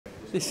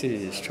This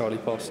is Charlie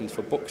Parsons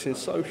for Boxing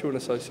Social in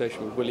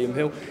association with William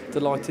Hill.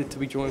 Delighted to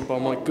be joined by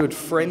my good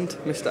friend,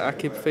 Mr.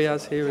 Aqib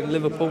Fiaz here in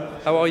Liverpool.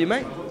 How are you,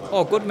 mate?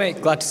 Oh, good, mate.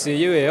 Glad to see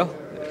you here.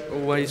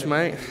 Always,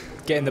 mate.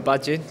 Getting the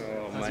badge in.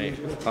 Oh, mate.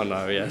 I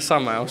know, yeah.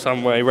 Somehow,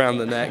 some way, round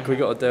the neck, we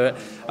got to do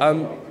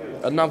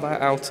it. Another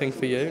outing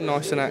for you,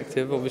 nice and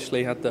active.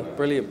 Obviously, had the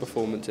brilliant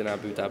performance in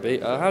Abu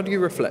Dhabi. How do you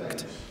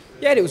reflect?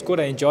 Yeah, it was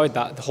good. I enjoyed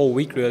that the whole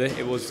week. Really,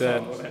 it was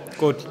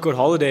good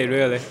holiday.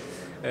 Really,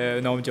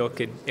 no, I'm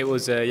joking. It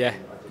was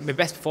my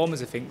best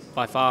performance, I think,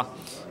 by far,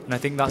 and I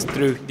think that's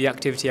through the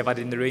activity I've had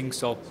in the ring.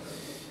 So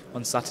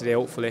on Saturday,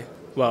 hopefully,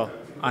 well,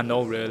 I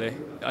know really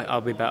I'll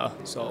be better.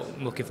 So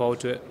I'm looking forward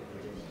to it.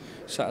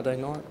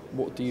 Saturday night,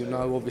 what do you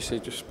know?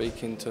 Obviously, just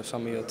speaking to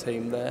some of your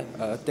team there,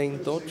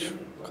 Dean Dodge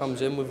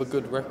comes in with a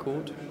good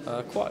record.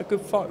 Quite a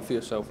good fight for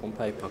yourself on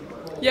paper.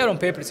 Yeah, on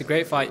paper it's a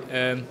great fight.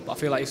 But I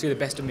feel like you see the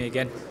best of me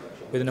again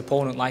with an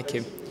opponent like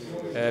him.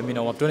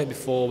 I've done it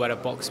before where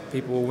I've boxed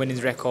people with winning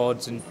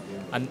records and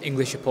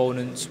English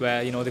opponents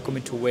where they come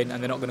in to win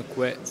and they're not going to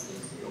quit.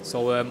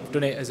 So I've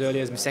done it as early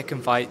as my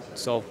second fight.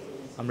 So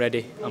I'm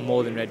ready. I'm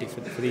more than ready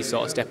for these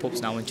sort of step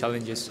ups now and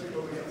challenges.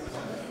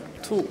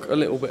 Talk a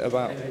little bit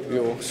about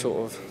your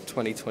sort of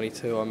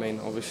 2022. I mean,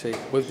 obviously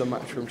with the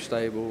Matchroom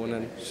stable, and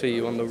then see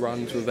you on the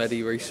runs with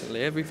Eddie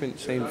recently. Everything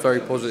seemed very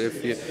positive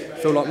for you.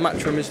 Feel like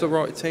Matchroom is the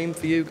right team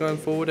for you going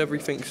forward.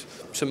 Everything's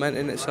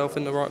cementing itself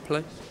in the right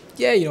place.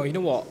 Yeah, you know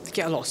what? They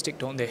get a lot of stick,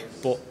 don't they?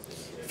 But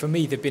for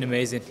me, they've been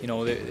amazing.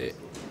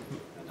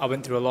 I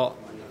went through a lot.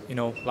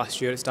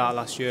 Last year, at the start of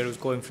last year, I was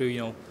going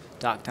through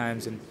dark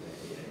times, and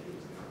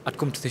I'd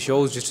come to the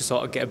shows just to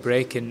sort of get a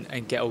break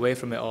and get away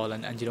from it all,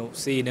 and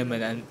seeing them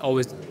and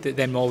always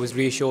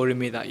reassuring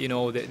me that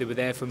they were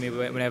there for me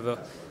whenever,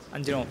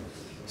 and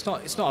it's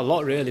not a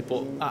lot really,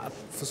 but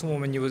for someone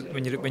when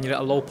you're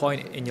at a low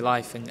point in your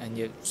life and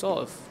you're sort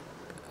of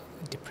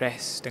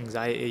depressed,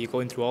 anxiety, you're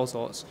going through all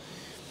sorts,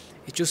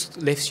 it just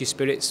lifts your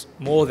spirits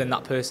more than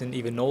that person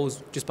even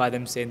knows, just by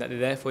them saying that they're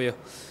there for you,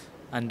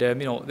 and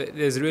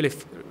there's a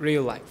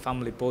real like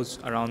family buzz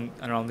around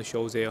the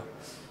shows here.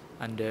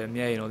 And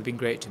they've been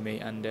great to me,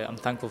 and I'm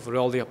thankful for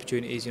all the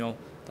opportunities that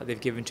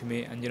they've given to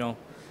me, and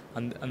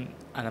and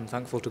I'm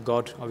thankful to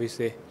God,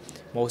 obviously,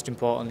 most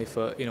importantly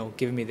for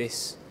giving me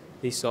these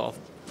sort of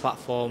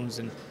platforms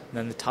and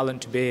then the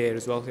talent to be here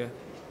as well. Yeah.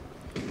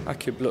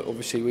 Aqib, look,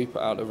 obviously we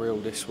put out a reel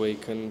this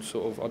week, and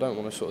I don't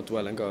want to sort of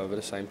dwell and go over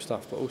the same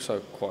stuff, but also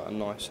quite a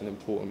nice and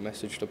important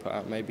message to put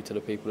out, maybe to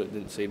the people that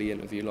didn't see the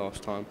interview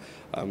last time.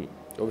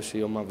 Obviously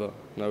your mother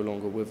no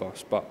longer with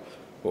us, but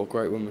what a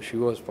great woman she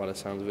was by the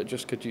sounds of it.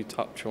 Just could you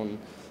touch on,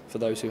 for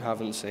those who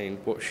haven't seen,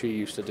 what she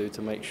used to do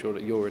to make sure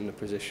that you're in the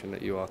position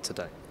that you are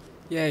today?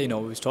 Yeah, we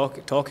was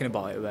talking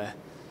about it where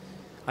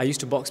I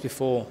used to box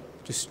before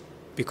just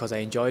because I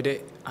enjoyed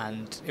it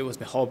and it was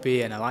my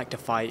hobby and I like to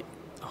fight.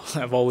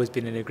 I've always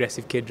been an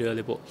aggressive kid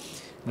really, but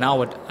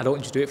now I don't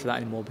just do it for that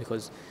anymore,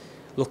 because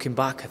looking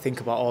back I think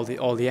about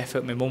all the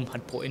effort my mum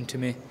had put into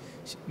me.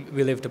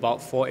 We lived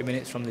about 40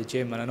 minutes from the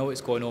gym, and I know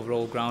it's going over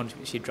old ground.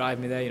 She'd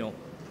drive me there,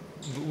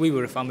 We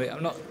were a family.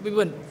 We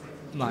weren't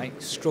like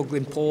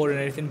struggling poor and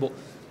anything, but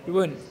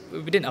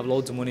we didn't have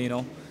loads of money.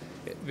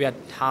 We had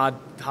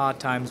hard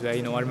times where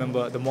I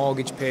remember the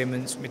mortgage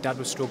payments. My dad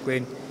was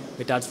struggling.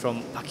 My dad's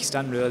from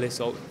Pakistan really,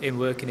 so him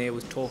working here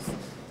was tough.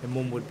 My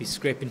mum would be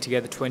scraping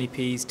together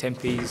 20p's,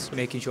 10p's,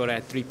 making sure I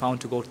had £3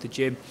 to go to the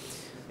gym.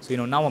 So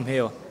now I'm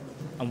here,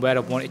 and where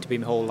I've wanted to be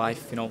my whole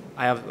life.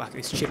 I have like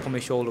this chip on my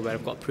shoulder where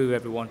I've got to prove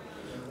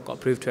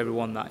to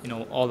everyone that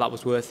all that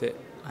was worth it.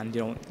 And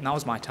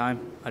now's my time.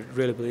 I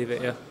really believe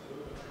it. Yeah.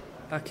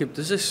 Aqib,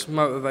 does this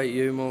motivate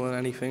you more than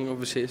anything?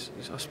 Obviously,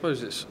 I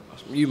suppose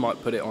you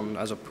might put it on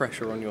as a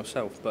pressure on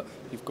yourself, but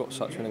you've got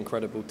such an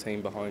incredible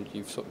team behind you.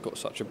 You've got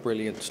such a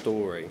brilliant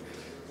story.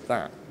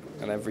 That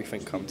and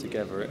everything come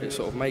together, it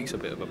sort of makes a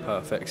bit of a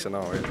perfect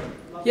scenario.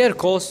 Yeah, of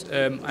course.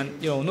 And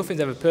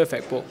nothing's ever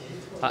perfect, but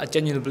I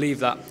genuinely believe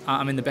that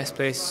I'm in the best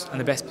place and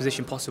the best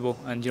position possible.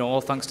 And all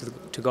thanks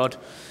to God.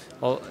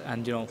 I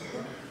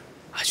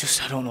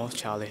don't know,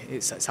 Charlie.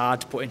 It's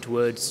hard to put into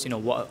words,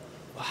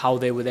 how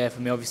they were there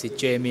for me. Obviously,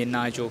 Jamie and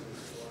Nigel.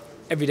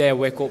 Every day I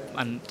wake up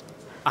and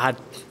I had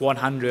one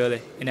hand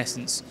really, in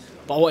essence.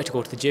 But I wanted to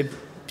go to the gym,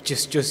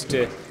 just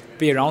to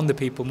be around the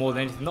people more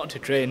than anything, not to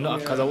train, not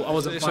because I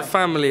wasn't. It's a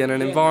family and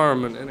an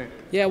environment, isn't it?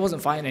 Yeah, I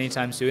wasn't fighting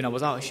anytime soon. I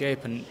was out of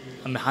shape and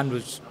my hand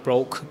was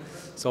broke.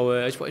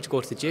 So I just wanted to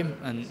go to the gym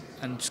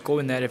and just go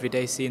in there every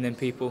day, seeing them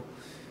people.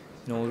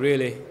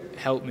 Really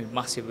helped me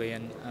massively,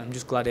 and I'm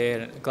just glad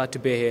to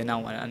be here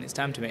now, and it's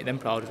time to make them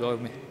proud as well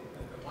of me.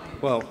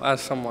 Well,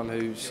 as someone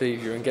who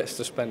sees you and gets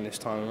to spend this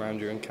time around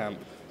you in camp,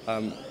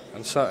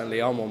 And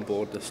certainly I'm on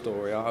board the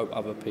story. I hope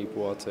other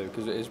people are too,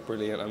 because it is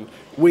brilliant, and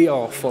we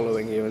are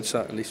following you and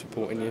certainly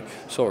supporting you.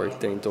 Sorry,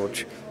 Dean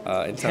Dodge,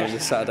 in terms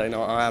of Saturday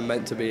night, I am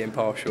meant to be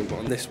impartial, but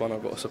on this one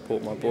I've got to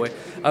support my boy.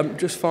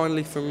 Just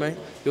finally from me,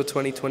 you're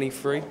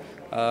 2023.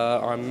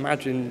 I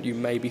imagine you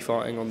may be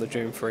fighting on the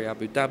June 3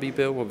 Abu Dhabi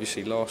bill.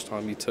 Obviously last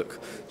time you took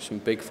some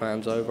big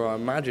fans over. I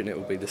imagine it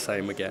will be the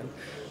same again.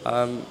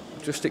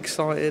 Just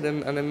excited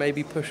and then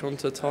maybe push on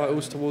to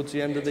titles towards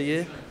the end of the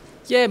year?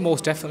 Yeah,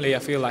 most definitely. I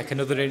feel like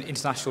another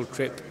international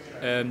trip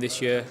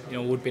this year,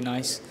 would be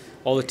nice.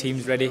 All the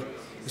teams ready.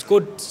 It was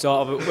good.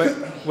 Sort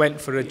of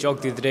went for a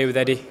jog the other day with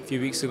Eddie a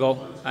few weeks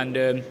ago,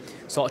 and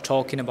sort of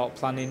talking about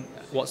planning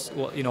what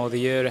the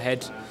year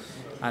ahead.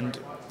 And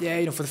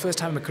yeah, for the first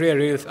time in my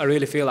career, I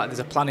really feel like there's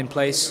a plan in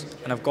place,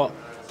 and I've got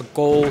a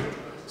goal,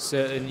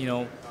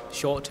 certain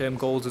short-term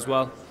goals as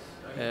well.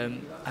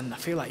 And I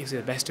feel like he's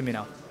the best of me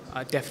now.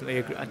 I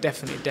definitely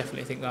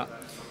think that.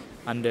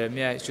 And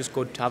yeah, it's just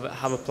good to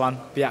have a plan,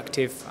 be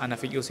active, and I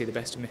think you'll see the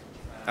best of me.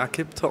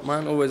 Aqib, top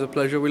man, always a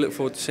pleasure. We look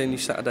forward to seeing you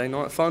Saturday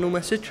night. Final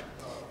message?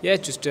 Yeah,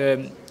 just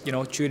tune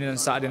in on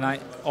Saturday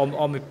night.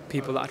 All my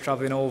people that are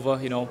travelling over,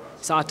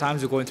 it's hard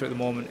times we're going through at the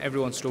moment.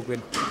 Everyone's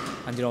struggling,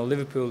 and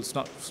Liverpool, it's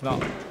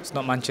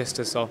not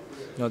Manchester, so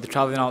they're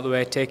travelling out of the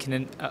way,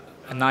 taking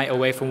a night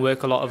away from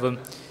work. A lot of them.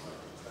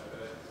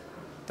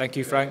 Thank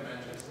you, Frank.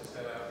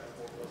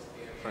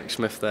 Frank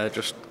Smith there,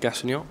 just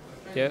gassing you up.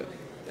 Yeah,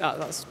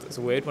 that's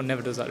a weird one.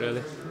 Never does that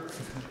really.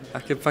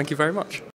 Aqib, thank you very much.